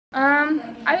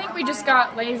I think we just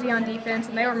got lazy on defense,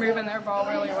 and they were moving their ball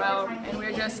really well, and we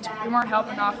weren't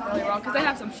helping off really well because they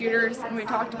have some shooters, and we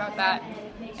talked about that.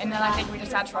 And then I think we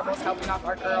just had troubles helping off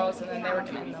our girls, and then they were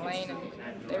getting in the lane, and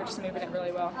they were just moving it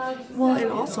really well. Well, and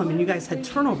also, I mean, you guys had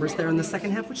turnovers there in the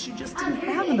second half, which you just didn't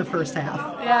have in the first half.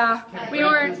 Yeah,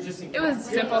 it was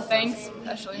simple things,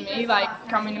 especially me, like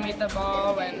coming to meet the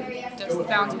ball and just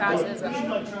bounce passes, and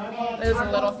those are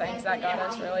little things that got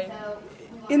us really.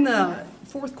 In the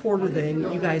fourth quarter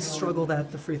then, you guys struggled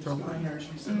at the free throw line.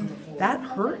 That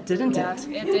hurt, didn't it?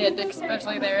 Yeah, it did,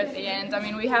 especially there at the end. I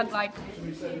mean, we had like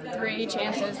 3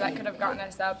 chances that could have gotten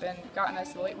us up and gotten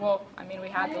us the lead. Well, I mean, we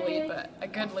had the lead, but a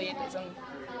good lead isn't,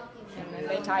 and then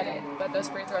they tied it. But those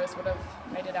free throws would have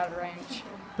made it out of range.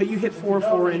 But you hit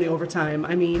 4-4 in the overtime.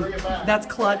 I mean, that's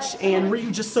clutch. And were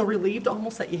you just so relieved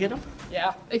almost that you hit them?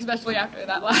 Yeah, especially after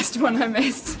that last one I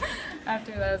missed.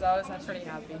 After those, I was pretty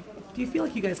happy. Do you feel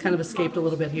like you guys kind of escaped a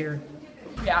little bit here?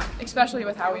 Yeah, especially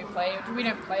with how we played. We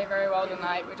didn't play very well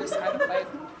tonight. We just kind of played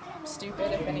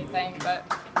stupid, if anything, but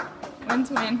win's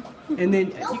win. And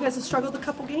then you guys have struggled a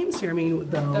couple games here. I mean,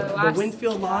 the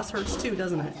Winfield loss hurts too,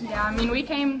 doesn't it? Yeah, I mean,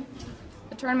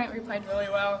 the tournament we played really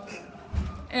well.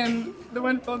 And the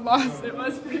Winfield loss, it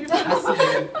was pretty bad.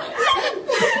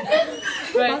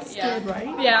 But yeah, good,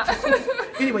 right? Yeah.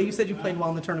 Anyway, you said you played well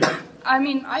in the tournament. I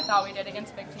mean, I thought we did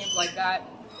against big teams like that.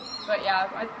 But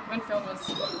yeah, Winfield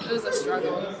was a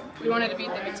struggle. We wanted to beat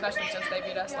them, especially since they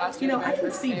beat us last year. You know, I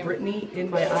can see Brittany in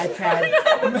my iPad.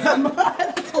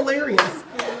 That's hilarious.